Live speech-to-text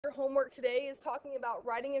Your homework today is talking about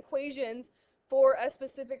writing equations for a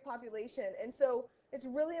specific population. And so it's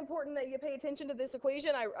really important that you pay attention to this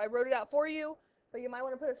equation. I wrote it out for you, but you might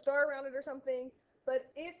want to put a star around it or something. But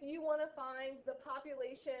if you want to find the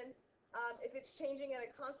population, if it's changing at a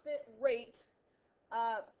constant rate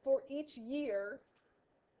for each year,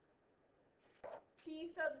 P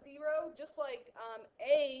sub 0, just like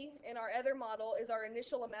A in our other model is our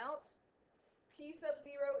initial amount, P sub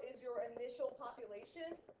 0 is your initial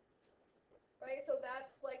population, right? So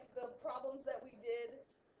that's like the problems that we did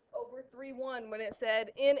over 3.1 when it said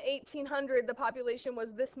in 1800 the population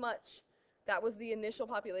was this much. That was the initial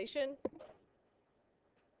population.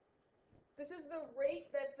 This is the rate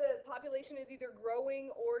that the population is either growing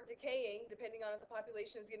or decaying, depending on if the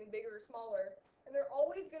population is getting bigger or smaller. And they're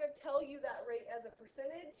always going to tell you that rate as a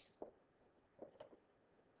percentage.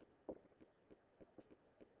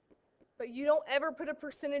 But you don't ever put a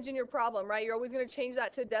percentage in your problem, right? You're always going to change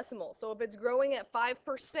that to a decimal. So if it's growing at 5%,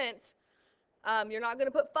 you're not going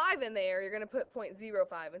to put 5 in there. You're going to put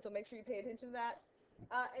 0.05. And so make sure you pay attention to that.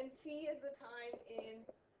 And T is the time in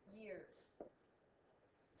years.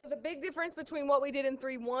 So the big difference between what we did in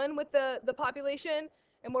 3.1 with the population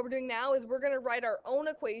and what we're doing now is we're going to write our own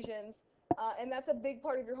equations, and that's a big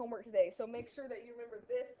part of your homework today. So make sure that you remember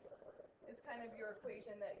this is kind of your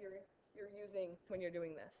equation that you're using when you're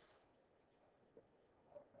doing this.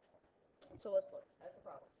 So let's look at the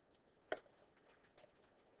problem.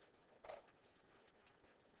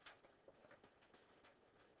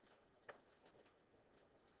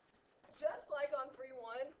 Just like on 3.1,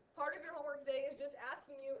 part of your homework today is just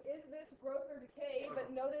asking you, is this growth or decay? But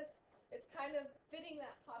notice it's kind of fitting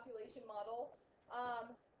that population model.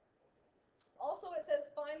 Also, it says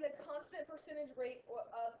find the constant percentage rate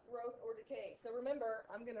of growth or decay. So remember,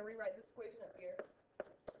 I'm going to rewrite this equation up here.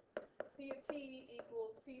 P of t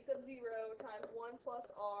equals P sub 0 times 1 plus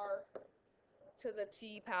r to the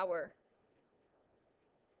t power.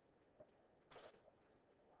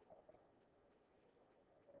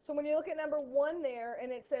 So when you look at number 1 there,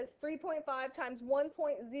 and it says 3.5 times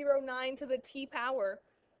 1.09 to the t power,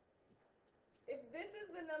 if this is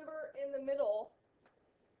the number in the middle,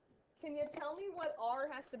 can you tell me what r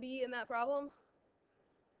has to be in that problem?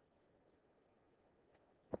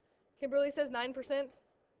 Kimberly says 9%.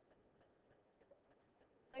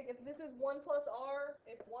 Like if this is 1 plus r,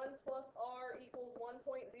 if 1 plus r equals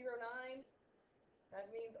 1.09, that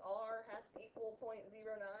means r has to equal 0.09.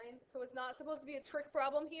 So it's not supposed to be a trick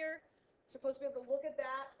problem here. You're supposed to be able to look at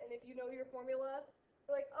that, and if you know your formula,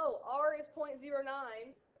 you're like, oh, r is 0.09,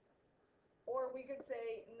 or we could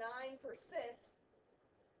say 9%.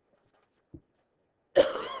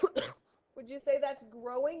 Would you say that's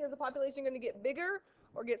growing? Is the population going to get bigger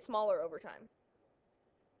or get smaller over time?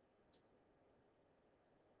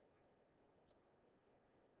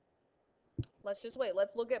 Let's just wait.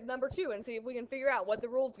 Let's look at number 2 and see if we can figure out what the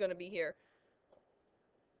rule is going to be here.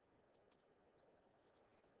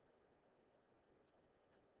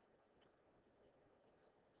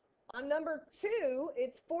 On number 2,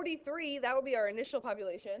 it's 43, that would be our initial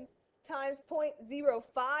population, times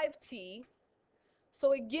 0.05t.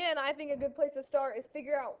 So again, I think a good place to start is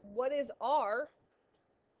figure out what is r.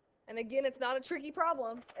 And again, it's not a tricky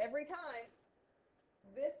problem. Every time,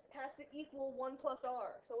 this has to equal 1 plus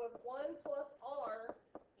r. So if 1 plus r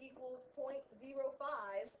equals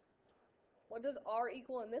 0.05, what does r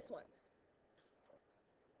equal in this one?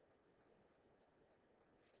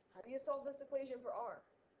 How do you solve this equation for r?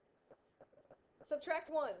 Subtract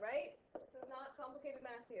 1, right? This is not complicated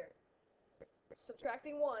math here.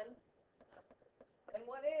 Subtracting 1. And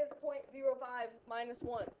what is 0.05 minus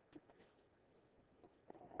 1?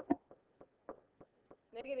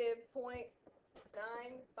 Negative 0.95.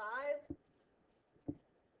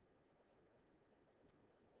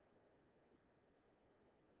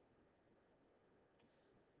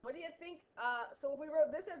 What do you think? So if we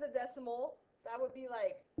wrote this as a decimal, that would be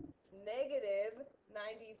like negative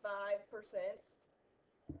 95%.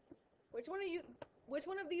 Which one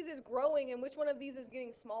of these is growing and which one of these is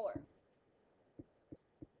getting smaller?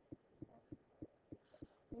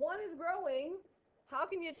 One is growing. How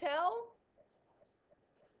can you tell?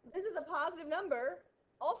 This is a positive number.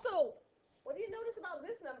 Also, what do you notice about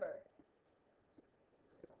this number?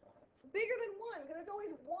 It's bigger than 1 because there's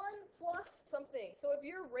always 1 plus something. So if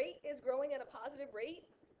your rate is growing at a positive rate,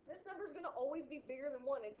 this number is going to always be bigger than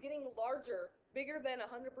 1. It's getting larger, bigger than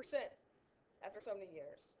 100% after so many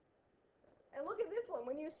years. And look at this one.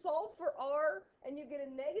 When you solve for r and you get a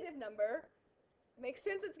negative number, it makes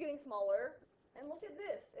sense it's getting smaller. And look at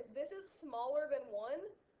this. If this is smaller than 1,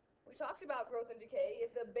 we talked about growth and decay.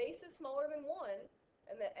 If the base is smaller than 1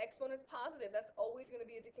 and the exponent's positive, that's always going to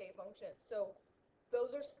be a decay function. So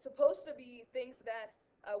those are supposed to be things that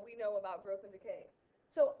we know about growth and decay.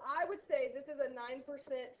 So I would say this is a 9%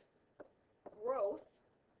 growth.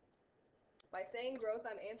 By saying growth,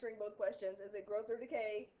 I'm answering both questions. Is it growth or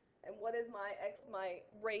decay? And what is my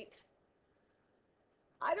rate?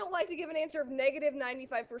 I don't like to give an answer of negative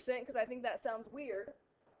 95% because I think that sounds weird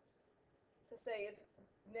to say it's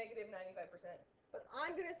negative 95%. But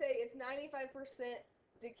I'm going to say it's 95%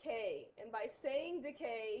 decay. And by saying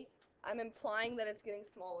decay, I'm implying that it's getting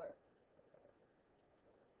smaller.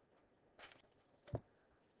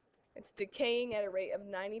 It's decaying at a rate of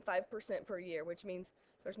 95% per year, which means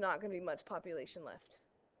there's not going to be much population left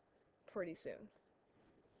pretty soon.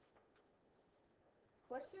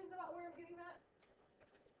 Questions about where I'm getting that?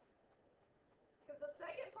 Because the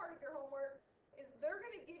second part of your homework is they're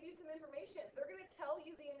going to give you some information. They're going to tell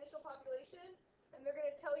you the initial population, and they're going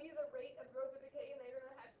to tell you the rate of growth or decay, and they're going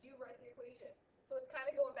to have you write the equation. So it's kind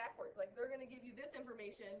of going backwards. Like they're going to give you this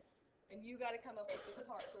information, and you got to come up with this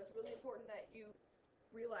part. So it's really important that you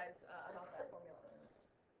realize about that formula.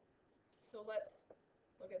 So let's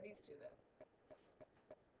look at these two then.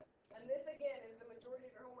 And this again is the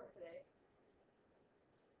majority of your homework today.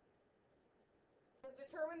 It says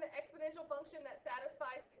determine the exponential function that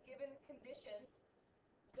satisfies given conditions,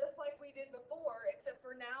 just like we did before, except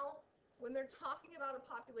for now, when they're talking about a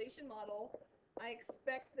population model, I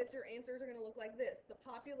expect that your answers are going to look like this. The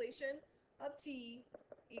population of t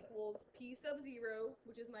equals p sub 0,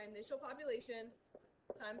 which is my initial population,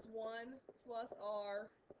 times 1 plus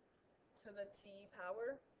r to the t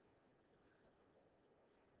power.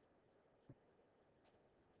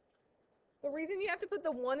 The reason you have to put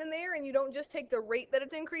the 1 in there and you don't just take the rate that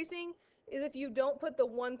it's increasing is if you don't put the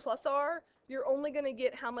 1 plus r, you're only going to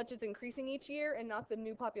get how much it's increasing each year and not the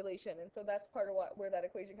new population. And so that's part of where that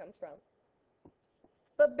equation comes from.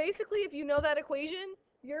 But basically, if you know that equation,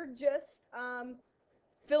 you're just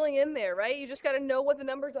filling in there, right? You just got to know what the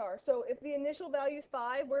numbers are. So if the initial value is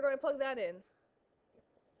 5, where do I plug that in?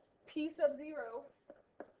 P sub 0.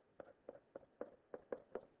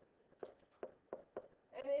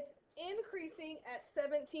 And it's increasing at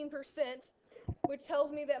 17%, which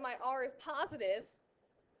tells me that my r is positive.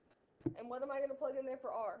 And what am I going to plug in there for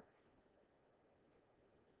r?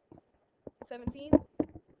 17? 0.17,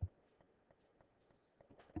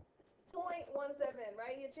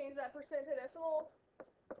 right? You change that percent to decimal.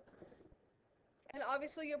 And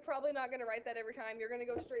obviously, you're probably not going to write that every time. You're going to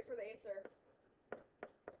go straight for the answer.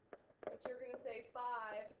 But you're going to say 5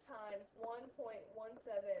 times 1.17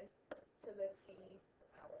 to the t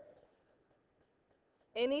power.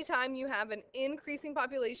 Anytime you have an increasing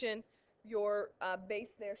population, your base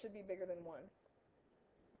there should be bigger than 1.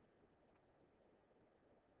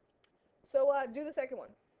 So do the second one,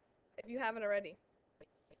 if you haven't already.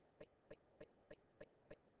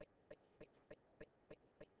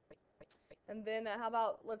 And then how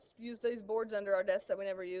about let's use these boards under our desks that we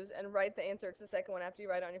never use and write the answer to the second one after you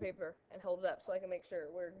write it on your paper and hold it up so I can make sure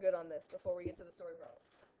we're good on this before we get to the story problem.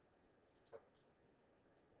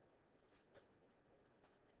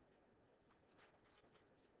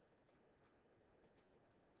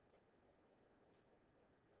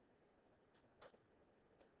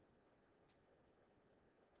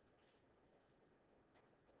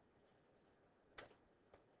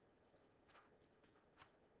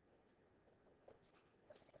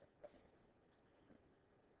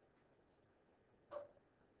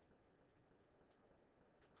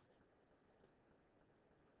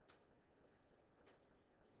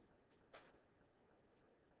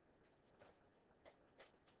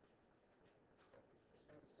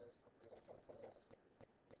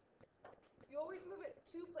 You always move it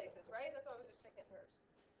 2 places, right? That's why I was just checking hers.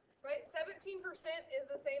 Right? 17% is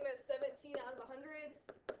the same as 17 out of 100,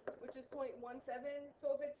 which is 0.17.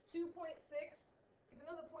 So if it's 2.6, even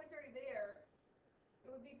though the point's already there,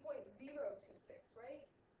 it would be 0.026, right?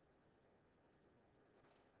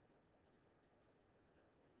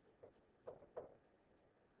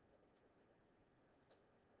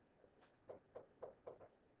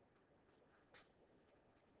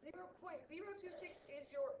 Zero point 0.026 is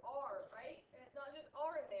your R, right? And it's not just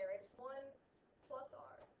R in there, it's 1 plus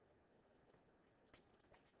R.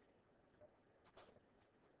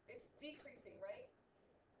 It's decreasing, right?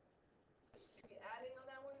 Should you be adding on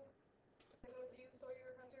that one? Same with you,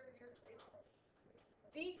 Sawyer, Hunter? It's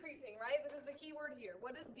decreasing, right? This is the key word here.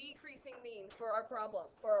 What does decreasing mean for our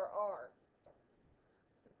problem, for our R?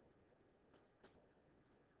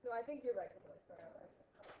 No, I think you're right. Sorry, I'm right.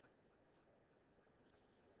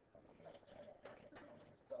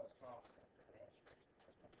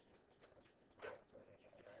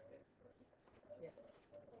 Yes.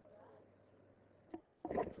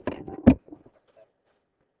 It's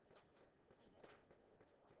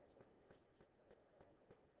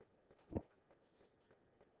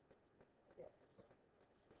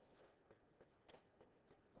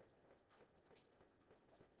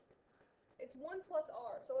 1 plus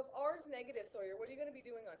r. So if r is negative, Sawyer, what are you going to be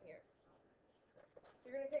doing on here?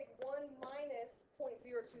 You're going to take 1 minus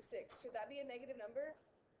 0.026. Should that be a negative number?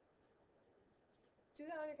 Do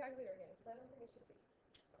that on your calculator again, because I don't think it should be.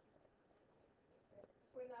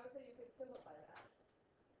 When I would say you could simplify that.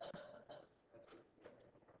 Oh,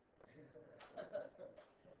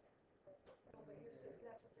 but you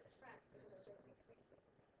have to subtract because it's just decreasing.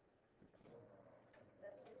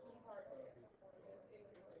 That's the key part of it.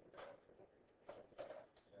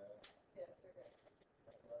 Yes, you're good.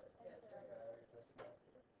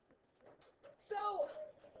 So,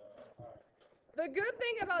 the good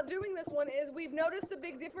thing about doing this one is we've noticed a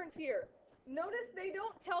big difference here. Notice they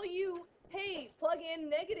don't tell you, hey, plug in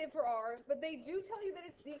negative for r, but they do tell you that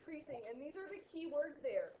it's decreasing, and these are the key words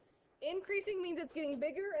there. Increasing means it's getting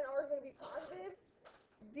bigger, and r is going to be positive.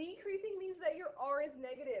 Decreasing means that your r is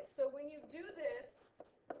negative. So when you do this,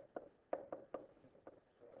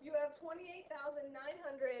 you have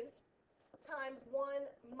 28,900 times 1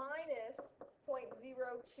 minus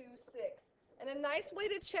 0.026. And a nice way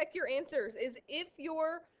to check your answers is if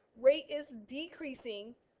your rate is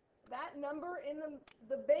decreasing, that number in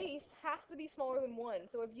the base has to be smaller than 1.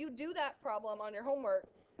 So if you do that problem on your homework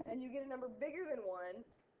and you get a number bigger than 1,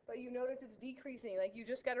 but you notice it's decreasing, like you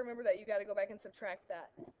just got to remember that you got to go back and subtract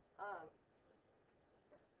that.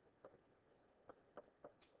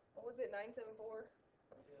 What was it, 974?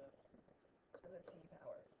 To the t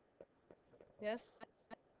power. Yes?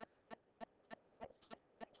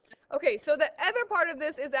 Okay, so the other part of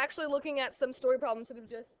this is actually looking at some story problems instead of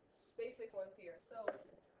just basic ones here. So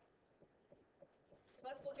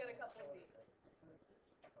let's look at a couple of these.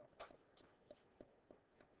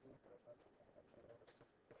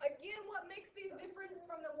 Again, what makes these different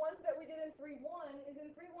from the ones that we did in 3.1 is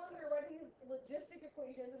in 3.1 we were writing these logistic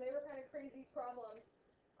equations, and they were kind of crazy problems.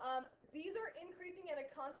 These are increasing at a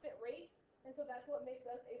constant rate, and so that's what makes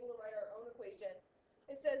us able to write our own equation.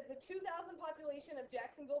 It says the 2000 population of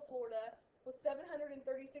Jacksonville, Florida was 736,000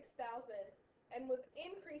 and was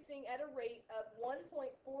increasing at a rate of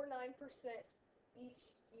 1.49% each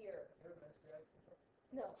year.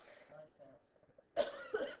 No.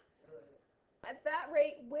 At that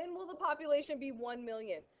rate, when will the population be 1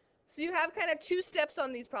 million? So you have kind of two steps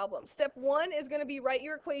on these problems. Step 1 is going to be write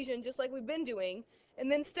your equation just like we've been doing.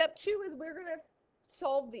 And then step 2 is we're going to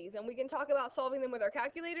solve these. And we can talk about solving them with our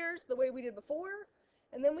calculators the way we did before.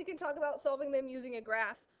 And then we can talk about solving them using a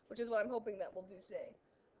graph, which is what I'm hoping that we'll do today.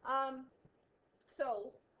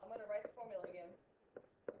 So I'm going to write the formula again.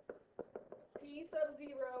 P sub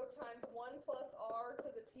 0 times 1 plus r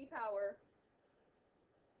to the t power.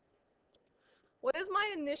 What is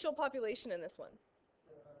my initial population in this one?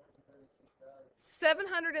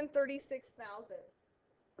 736,000.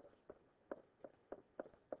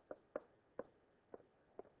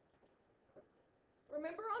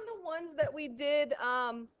 Remember on the ones that we did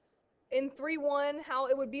in 3.1 how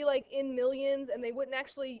it would be like in millions, and they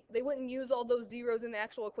wouldn't use all those zeros in the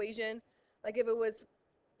actual equation? Like if it was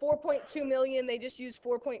 4.2 million, they just used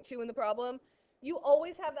 4.2 in the problem. You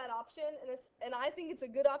always have that option, and I think it's a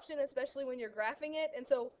good option, especially when you're graphing it. And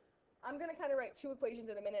so I'm going to kind of write two equations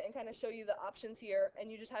in a minute and kind of show you the options here, and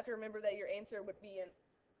you just have to remember that your answer would be in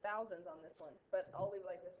thousands on this one, but I'll leave it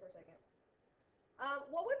like this for a second.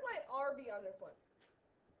 What would my R be on this one?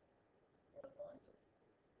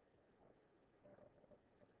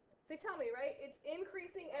 They tell me, right? It's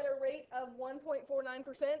increasing at a rate of 1.49%.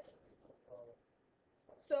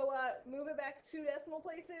 So move it back 2 decimal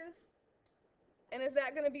places. And is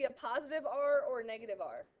that going to be a positive R or a negative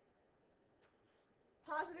R?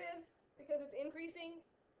 Positive, because it's increasing.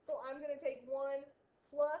 So I'm going to take 1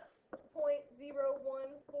 plus 0.0149.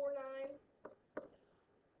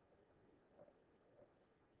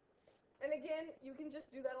 And again, you can just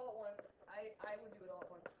do that all at once. I would do it all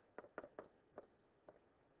at once.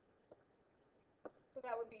 So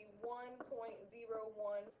that would be 1.0149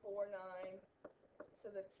 to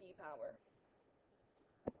the t power.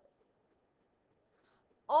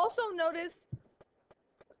 Also notice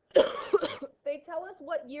they tell us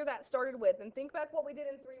what year that started with, and think back what we did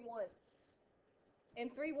in 3.1. In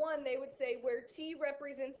 3.1 they would say where t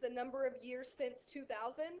represents the number of years since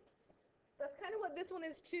 2000. That's kind of what this one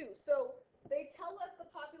is too. So they tell us the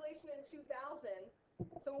population in 2000.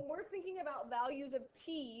 So when we're thinking about values of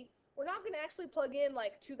t, we're not going to actually plug in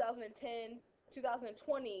like 2010,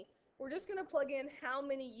 2020. We're just going to plug in how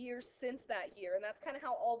many years since that year, and that's kind of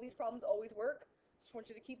how all these problems always work. Just want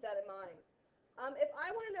you to keep that in mind. If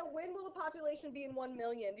I want to know when will the population be in 1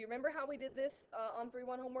 million, do you remember how we did this on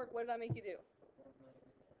 3-1 homework? What did I make you do?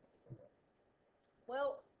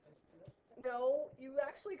 Well, no, you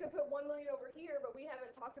actually could put 1 million over here, but we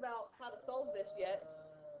haven't talked about how to solve this yet.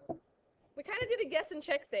 We kind of did a guess and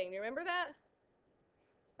check thing. You remember that?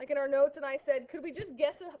 Like in our notes, and I said, could we just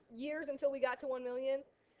guess years until we got to 1 million?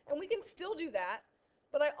 And we can still do that,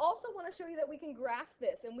 but I also want to show you that we can graph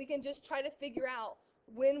this, and we can just try to figure out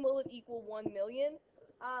when will it equal 1 million.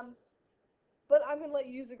 But I'm going to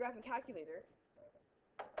let you use the graphing calculator.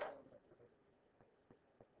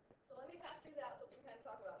 So let me pass these out so we can kind of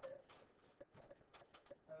talk about this.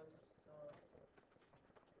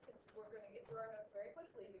 We're going to get through our notes very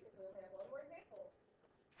quickly because we only have one more example.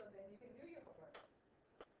 So then you can do your homework.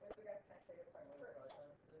 Where's the graphing calculator part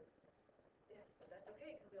first? Yes, but that's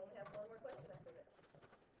okay because we only have one more question after this.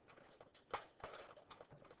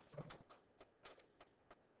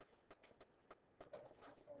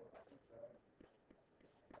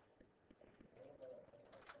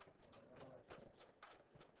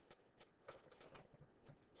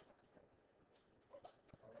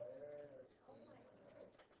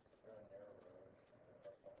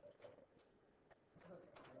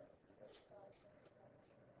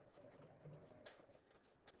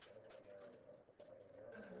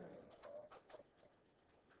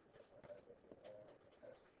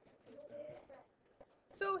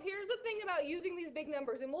 So here's the thing about using these big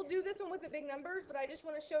numbers, and we'll do this one with the big numbers, but I just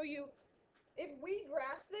want to show you, if we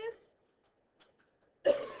graph this,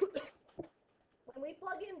 when we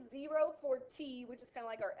plug in 0 for t, which is kind of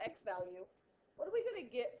like our x value, what are we going to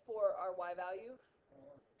get for our y value?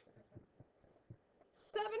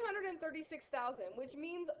 736,000, which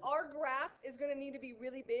means our graph is going to need to be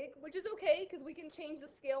really big, which is okay because we can change the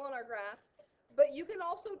scale on our graph, but you can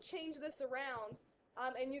also change this around.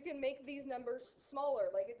 And you can make these numbers smaller.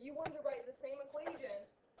 Like if you wanted to write the same equation,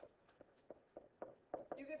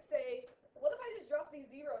 you could say, what if I just drop these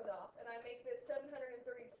zeros off and I make this 736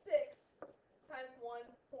 times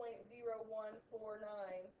 1.0149?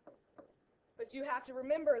 But you have to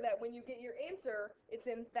remember that when you get your answer, it's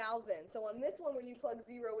in thousands. So on this one, when you plug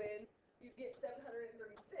 0 in, you get 736.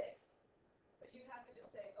 But you have to just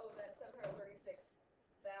say, oh, that's 736,000,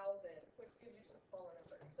 which gives you some smaller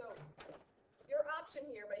numbers. So your option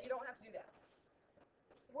here, but you don't have to do that.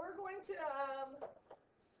 We're going to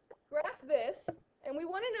graph this, and we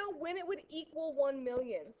want to know when it would equal 1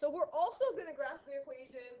 million. So we're also going to graph the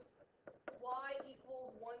equation y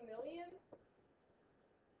equals 1 million.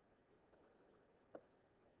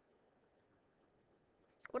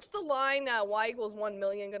 What's the line y equals 1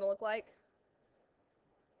 million going to look like?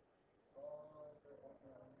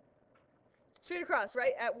 Straight across,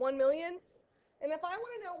 right? At 1 million. And if I want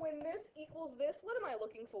to know when this equals this, what am I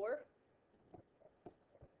looking for?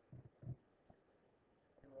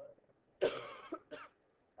 If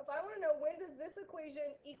I want to know when does this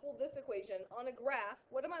equation equal this equation on a graph,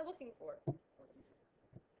 what am I looking for?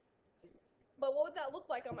 But what would that look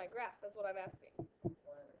like on my graph? That's what I'm asking.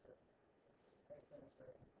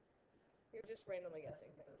 You're just randomly guessing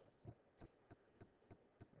things.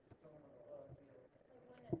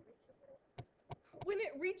 When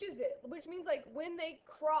it reaches it, which means like when they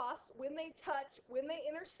cross, when they touch, when they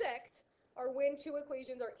intersect, are when two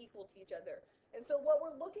equations are equal to each other. And so what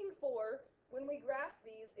we're looking for when we graph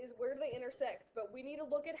these is where do they intersect. But we need to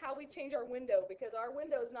look at how we change our window because our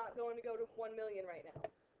window is not going to go to 1 million right now.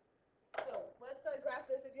 So let's graph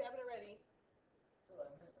this if you haven't already.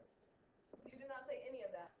 You did not say any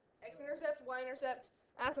of that. X-intercept, Y-intercept,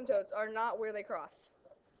 asymptotes are not where they cross.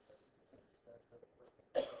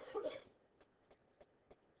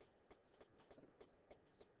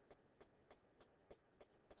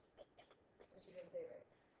 She didn't say it right.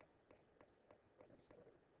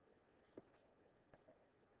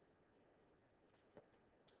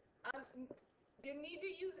 You need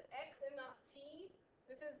to use X and not T.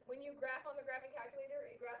 This is when you graph on the graphing calculator,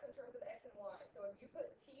 it graphs in terms of X and Y. So if you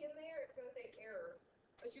put T in there, it's going to say error.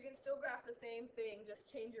 But you can still graph the same thing, just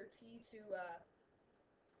change your T to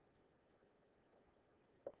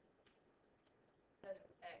an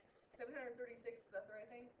X. 736, is that the right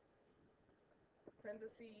thing?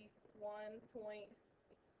 Parenthesis 1.049.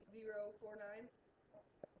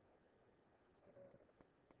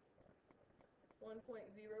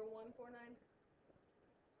 1.0149.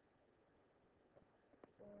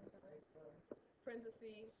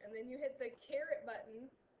 Parenthesis, and then you hit the caret button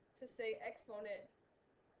to say exponent,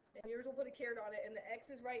 and yours will put a caret on it, and the X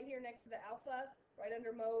is right here next to the alpha, right under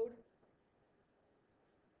mode.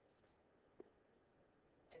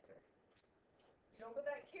 Enter. You don't put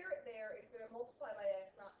that caret there, it's going to multiply by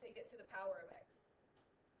X, not take it to the power of X.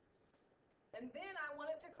 And then I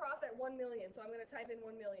want it to cross at 1 million, so I'm going to type in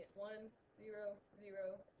 1 million. 1, 0,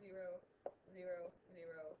 0, 0, 0,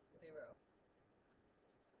 0, 0.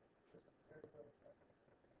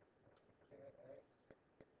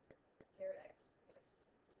 Caret x.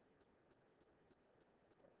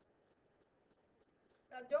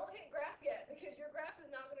 Now don't hit graph yet, because your graph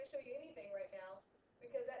is not going to show you anything right now,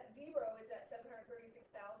 because at 0 it's at 736,000,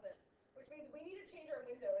 which means we need to change our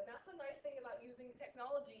window. And that's the nice thing about using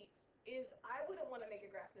technology, is I wouldn't want to make a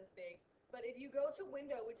graph this big, but if you go to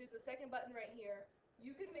window, which is the second button right here,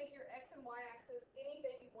 you can make your x and y axis any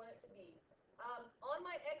big you want it to be. On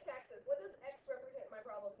my x-axis, what does x represent in my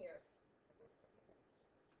problem here?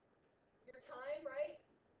 Your time, right?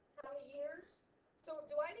 How many years? So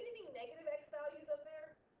do I need any negative x values up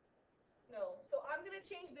there? No. So I'm going to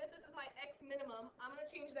change this. This is my x minimum. I'm going to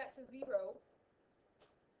change that to 0.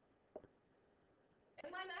 And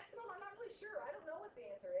my maximum, I'm not really sure. I don't know what the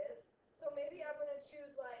answer is. So maybe I'm going to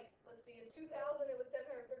choose, like, let's see, in 2000 it was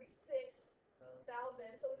 736,000.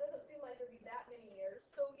 So it doesn't seem like there'd be that many years.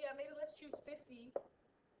 So yeah, maybe let's choose 50.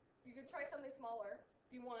 You could try something smaller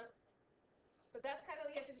if you want. But that's kind of,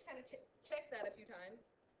 you have to just kind of check that a few times.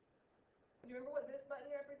 You remember what this button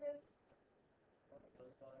represents?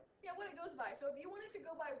 Yeah, what it goes by. So if you wanted to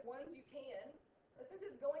go by ones, you can. But since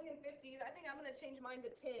it's going in 50s, I think I'm going to change mine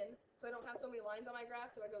to 10, so I don't have so many lines on my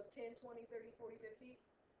graph. So it goes 10, 20, 30, 40, 50.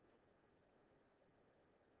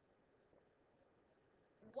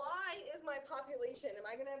 Why is my population? Am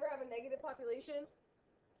I going to ever have a negative population?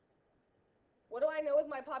 What do I know is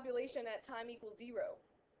my population at time equals 0?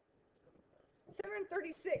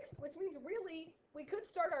 736, which means really we could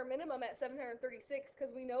start our minimum at 736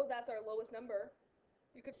 because we know that's our lowest number.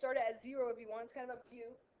 You could start it at 0 if you want. It's kind of up to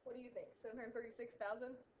you. What do you think?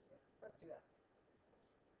 736,000? Let's do that.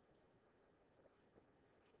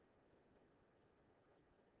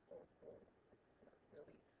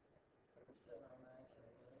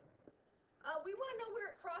 We want to know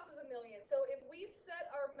where it crosses a million. So if we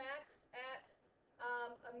set our max at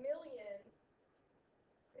a million,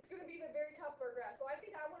 it's going to be the very top of our graph. So I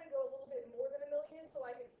think I want to go a little bit more than a million so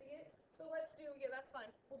I can see it. So let's do, yeah, that's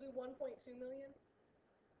fine. We'll do 1.2 million.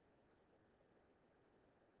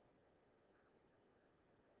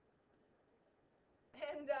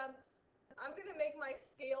 And I'm going to make my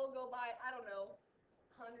scale go by, I don't know,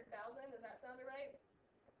 100,000. Does that sound right?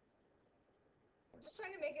 I'm just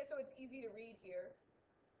trying to make it so it's easy to read here.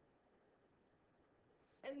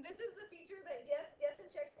 And this is the feature that, yes, guess and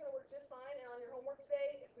check is going to work just fine. And on your homework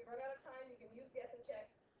today, if we run out of time, you can use guess and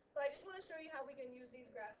check. But I just want to show you how we can use these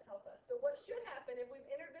graphs to help us. So what should happen if we've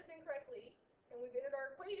entered this incorrectly and we've entered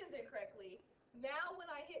our equations incorrectly, now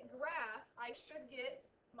when I hit graph, I should get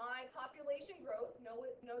my population growth.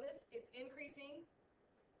 Notice it's increasing.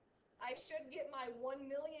 I should get my 1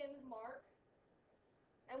 million mark.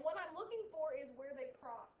 And what I'm looking for is where they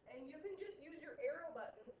cross. And you can just use your arrow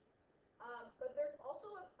buttons. But there's also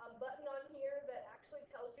a button on here that actually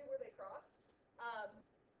tells you where they cross,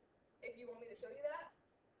 if you want me to show you that.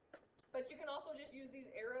 But you can also just use these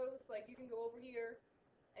arrows, like you can go over here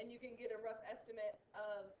and you can get a rough estimate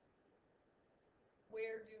of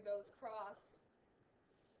where do those cross.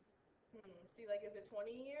 See, like, is it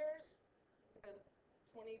 20 years? Is it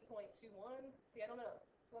 20.21? See, I don't know.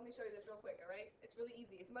 So let me show you this real quick, all right? It's really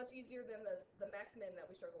easy. It's much easier than the max min that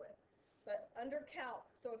we struggle with. But under calc,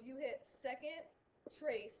 so if you hit second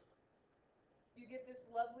trace, you get this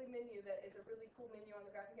lovely menu that is a really cool menu on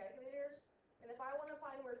the graphing calculators. And if I want to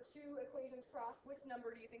find where two equations cross, which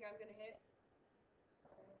number do you think I'm going to hit?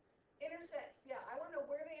 Intersect. Yeah, I want to know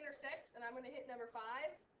where they intersect, and I'm going to hit number 5.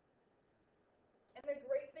 And the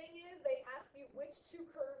great thing is they ask you which two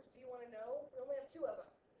curves do you want to know. We only have 2 of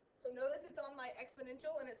them. So notice it's on my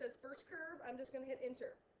exponential, and it says first curve. I'm just going to hit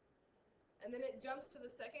enter. And then it jumps to the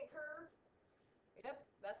second curve. Yep,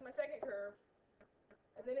 that's my second curve.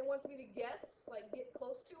 And then it wants me to guess, like get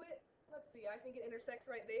close to it. Let's see, I think it intersects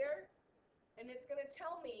right there. And it's going to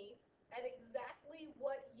tell me at exactly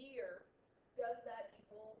what year does that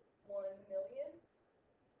equal 1 million.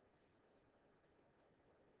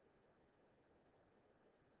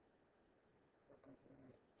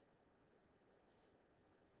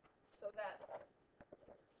 So that's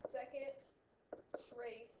second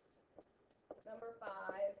trace, number 5,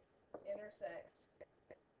 intersect,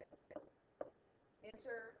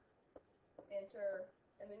 enter, enter,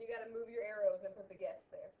 and then you got to move your arrows and put the guess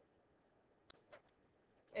there.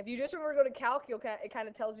 If you just remember to go to calc, it kind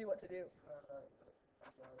of tells you what to do.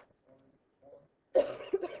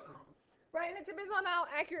 Right, and it depends on how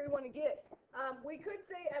accurate we want to get. We could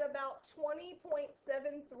say at about 20.73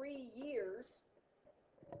 years,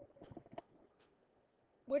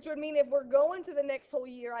 which would mean if we're going to the next whole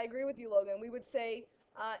year, I agree with you, Logan, we would say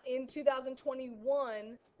in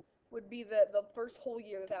 2021 would be the first whole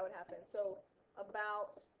year that would happen. So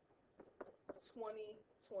about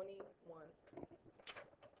 2021.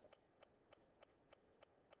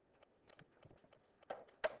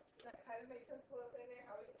 Does that kind of make sense what I'm saying there?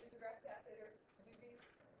 How we can do the graph calculator to do these?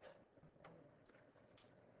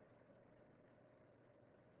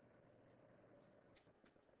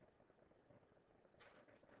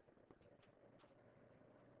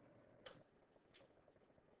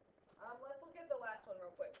 Let's look at the last one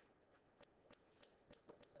real quick.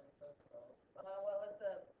 Well, it's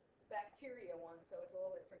a bacteria one, so it's a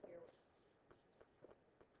little bit trickier.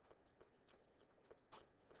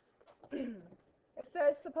 It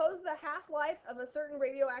says, suppose the half-life of a certain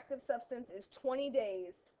radioactive substance is 20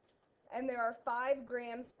 days, and there are 5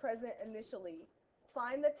 grams present initially.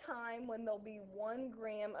 Find the time when there'll be 1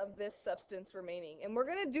 gram of this substance remaining. And we're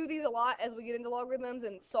going to do these a lot as we get into logarithms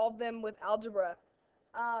and solve them with algebra.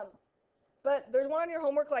 But there's one on your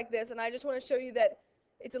homework like this, and I just want to show you that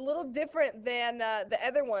it's a little different than the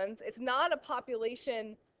other ones. It's not a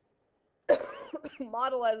population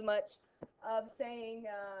model as much of saying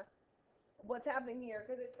what's happening here,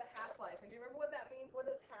 because it's the half-life. And do you remember what that means? What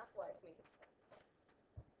does half-life mean?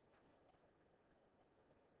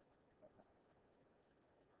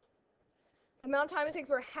 The amount of time it takes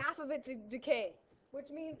for half of it to decay, which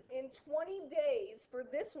means in 20 days for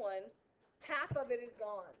this one, half of it is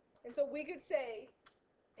gone. And so we could say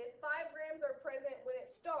if 5 grams are present when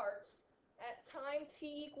it starts, at time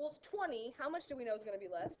t equals 20, how much do we know is going to be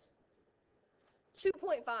left?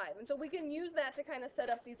 2.5. And so we can use that to kind of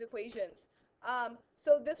set up these equations.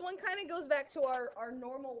 So this one kind of goes back to our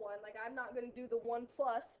normal one. Like, I'm not going to do the 1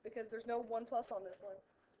 plus because there's no 1 plus on this one.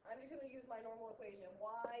 I'm just going to use my normal equation.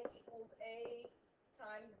 Y equals A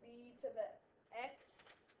times B to the X,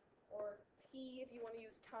 or T if you want to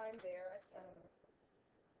use time there. I don't know.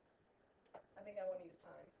 I think I want to use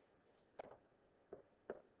time.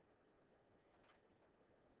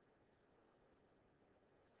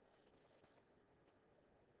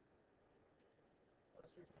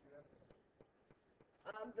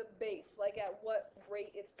 The base, like at what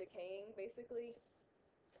rate it's decaying, basically.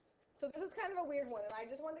 So this is kind of a weird one, and I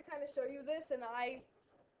just wanted to kind of show you this, and I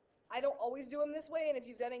don't always do them this way, and if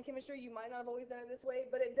you've done it in chemistry, you might not have always done it this way,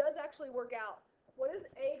 but it does actually work out. What is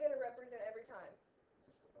A going to represent every time?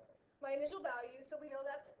 My initial value, so we know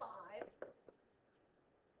that's 5.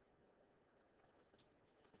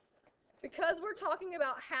 Because we're talking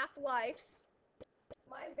about half-lives,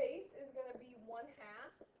 my base is going to be 1/2.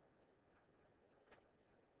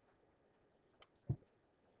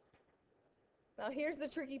 Now here's the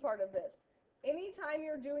tricky part of this. Anytime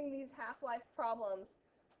you're doing these half-life problems,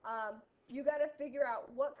 you got to figure out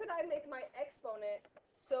what could I make my exponent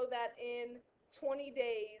so that in 20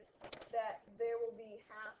 days that there will be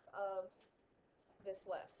half of this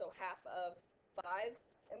left. So half of 5.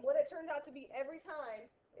 And what it turns out to be every time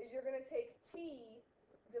is you're going to take t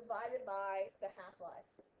divided by the half-life.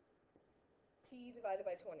 T divided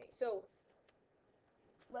by 20. So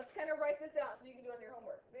let's kind of write this out so you can do it on your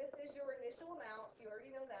homework. This is your initial amount. You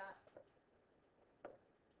already know that.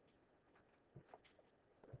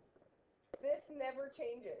 This never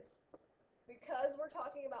changes. Because we're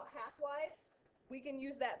talking about half-life, we can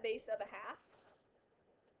use that base of 1/2.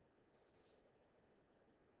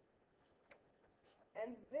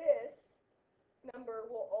 And this number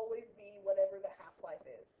will always be whatever the half-life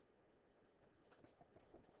is.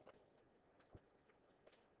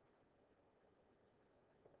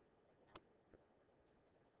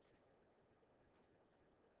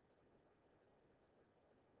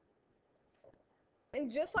 And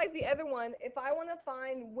just like the other one, if I want to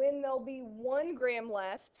find when there'll be 1 gram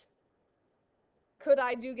left, could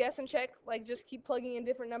I do guess and check, like just keep plugging in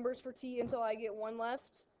different numbers for t until I get 1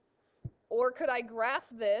 left? Or could I graph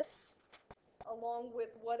this along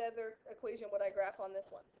with what other equation would I graph on this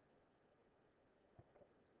one?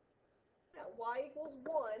 Now, y equals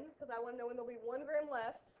 1, because I want to know when there'll be 1 gram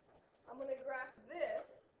left. I'm going to graph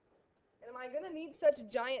this. And am I going to need such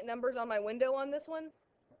giant numbers on my window on this one?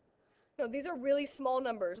 No, these are really small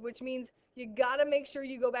numbers, which means you got to make sure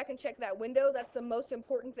you go back and check that window. That's the most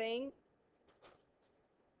important thing.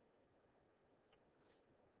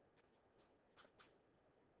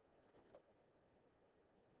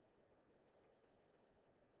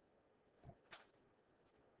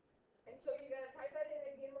 And so you got to type that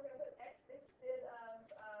in again. We're going to put x instead of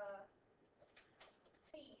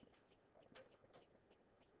t.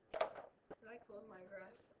 Did I close my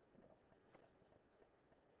graph?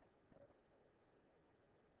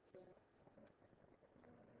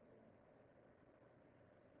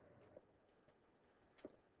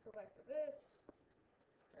 back to this,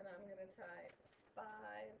 and I'm going to type 5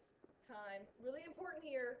 times. Really important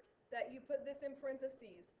here that you put this in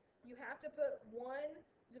parentheses. You have to put 1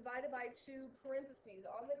 divided by 2 parentheses.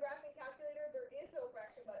 On the graphing calculator, there is no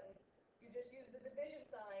fraction button. You just use the division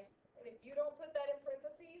sign, and if you don't put that in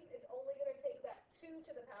parentheses, it's only going to take that 2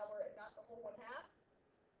 to the power and not the whole 1/2.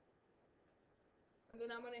 And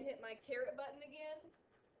then I'm going to hit my caret button again.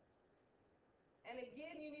 And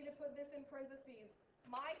again, you need to put this in parentheses.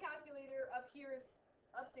 My calculator up here is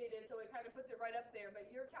updated, so it kind of puts it right up there, but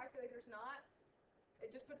your calculator's not. It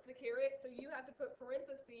just puts the caret, so you have to put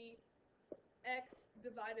parentheses x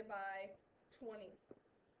divided by 20.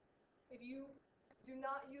 If you do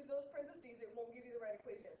not use those parentheses, it won't give you the right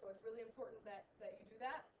equation, so it's really important that you do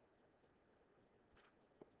that.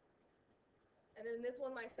 And then this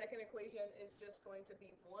one, my second equation, is just going to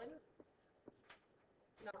be 1,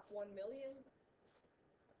 not 1 million.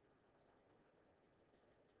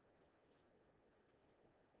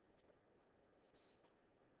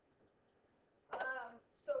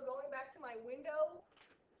 So going back to my window,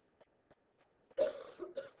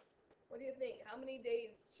 what do you think? How many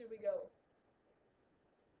days should we go?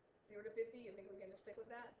 0 to 50, you think we can just stick with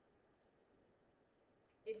that?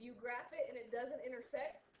 If you graph it and it doesn't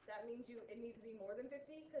intersect, that means it needs to be more than 50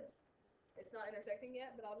 because it's not intersecting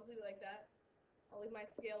yet, but I'll just leave it like that. I'll leave my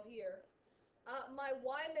scale here. My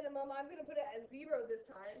y minimum, I'm going to put it as 0 this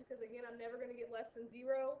time because, again, I'm never going to get less than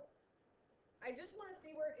 0. I just want to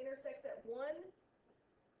see where it intersects at 1.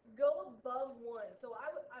 Go above 1. So I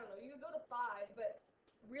don't know, you could go to 5, but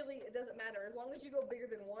really it doesn't matter. As long as you go bigger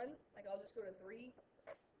than 1, like I'll just go to 3.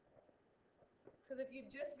 Because if you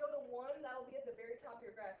just go to 1, that'll be at the very top of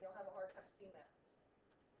your graph. You'll have a hard time seeing that.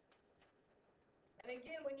 And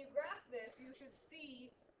again, when you graph this, you should see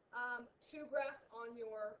 2 graphs on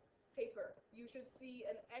your paper. You should see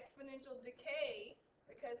an exponential decay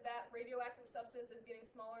because that radioactive substance is getting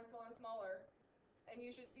smaller and smaller and smaller. And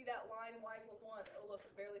you should see that line y equals 1. Oh, look,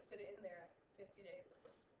 it barely fit it in there at 50 days.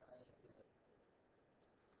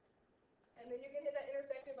 And then you can hit that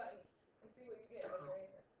intersection button and see what you get with your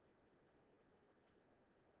answer.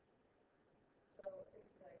 So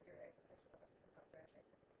it's like your exponential button. It's not graphing.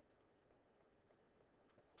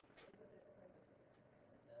 Put this in parentheses.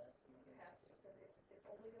 You have to, because it's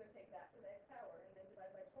only going to take that to the x power and then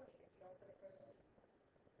divide by 20 if you don't put it in parentheses.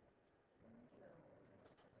 No.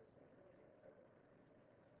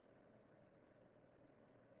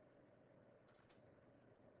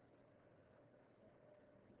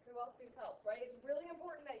 Who else needs help, right? It's really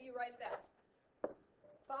important that you write that.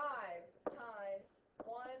 5 times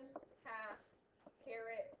 1/2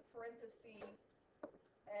 caret parentheses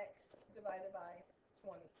x divided by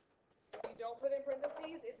 20. If you don't put in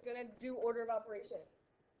parentheses, it's going to do order of operations.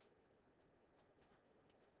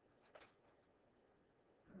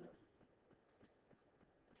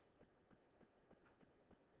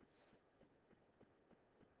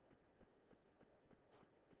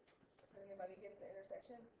 Did anybody get the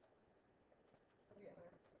intersection?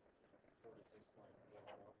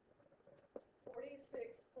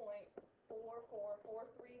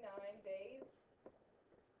 46.44439 days.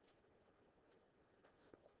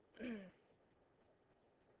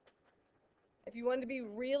 If you wanted to be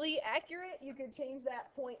really accurate, you could change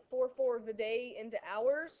that 0.44 of the day into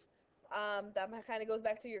hours. That kind of goes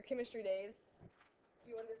back to your chemistry days. If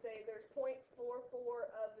you wanted to say there's 0.44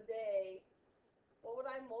 of the day, what would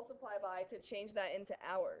I multiply by to change that into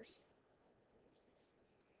hours?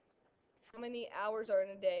 How many hours are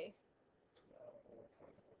in a day?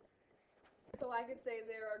 So I could say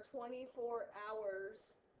there are 24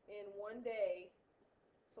 hours in one day,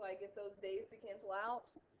 so I get those days to cancel out.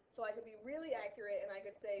 So I could be really accurate, and I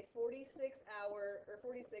could say 46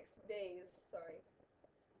 days, sorry.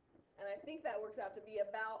 And I think that works out to be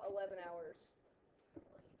about 11 hours.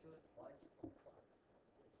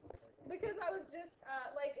 Because I was just,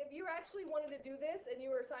 like, if you actually wanted to do this and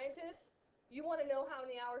you were a scientist, you want to know how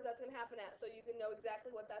many hours that's going to happen at, so you can know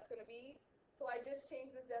exactly what that's going to be. So I just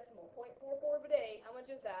changed this decimal, 0.44 of a day. How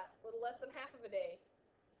much is that? A little less than half of a day.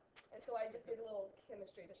 And so I just did a little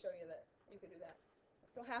chemistry to show you that you could do that.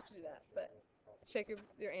 You don't have to do that, but check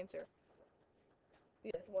your answer.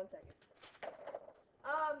 Yes, 1 second.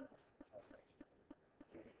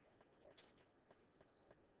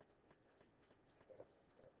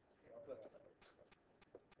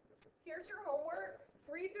 Here's your homework.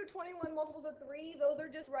 3 through 21 multiples of 3, those are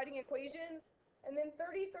just writing equations. And then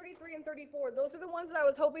 30, 33, and 34, those are the ones that I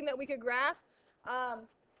was hoping that we could graph.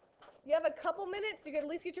 You have a couple minutes. You could at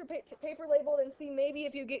least get your paper labeled and see maybe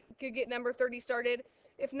if you could get number 30 started.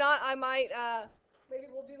 If not, I might, maybe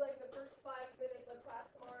we'll do like the first 5 minutes of class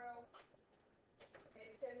tomorrow,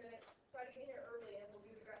 maybe 10 minutes.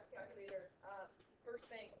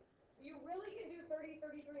 really can do 30,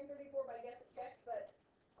 33, and 34 by guess check, but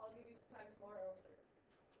I'll give you some time tomorrow.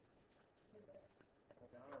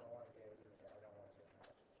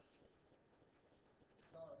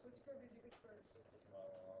 Which curve did you pick first?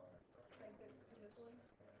 Like this one?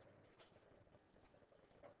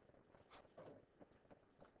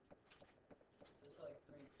 Is this like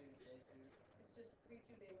 3-2, day 2? It's just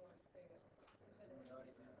 3-2, day 1. There you go.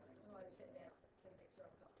 Oh, I just hit down. Take a picture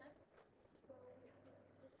of top.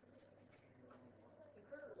 The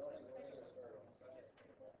curve.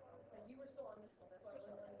 Like you were still on this one. That's why I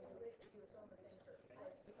wasn't letting you do it, because you were still on the same curve.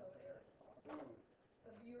 Like, because there.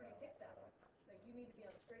 But you already picked that one. Like you need to be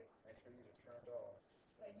on the straight. Make sure you get turned off.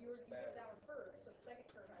 Like you picked that one first, so the second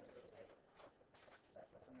curve has to be straight.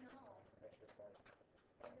 No. Make sure it's like,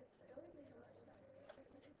 That's you trying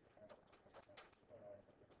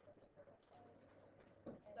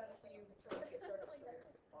to get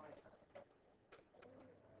started.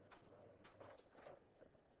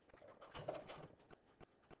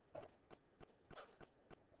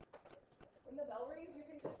 When the bell rings, you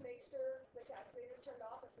can just make sure the calculator's turned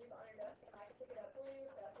off and leave it on your desk, and I can pick it up for you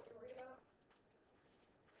if that's what you're worried about.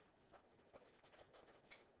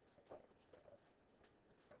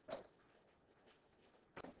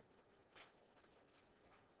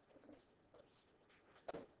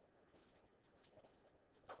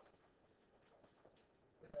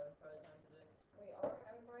 We're having Friday time today. We are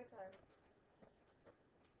having my time.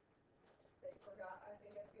 They forgot, I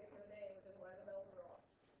think, at the beginning of the day, which is why the bells were off.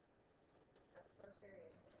 That's the first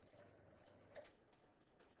period.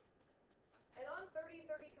 And on 30,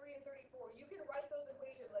 33, and 34, you can write those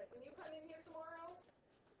equations. Like, when you come in here tomorrow,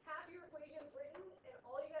 have your equations written,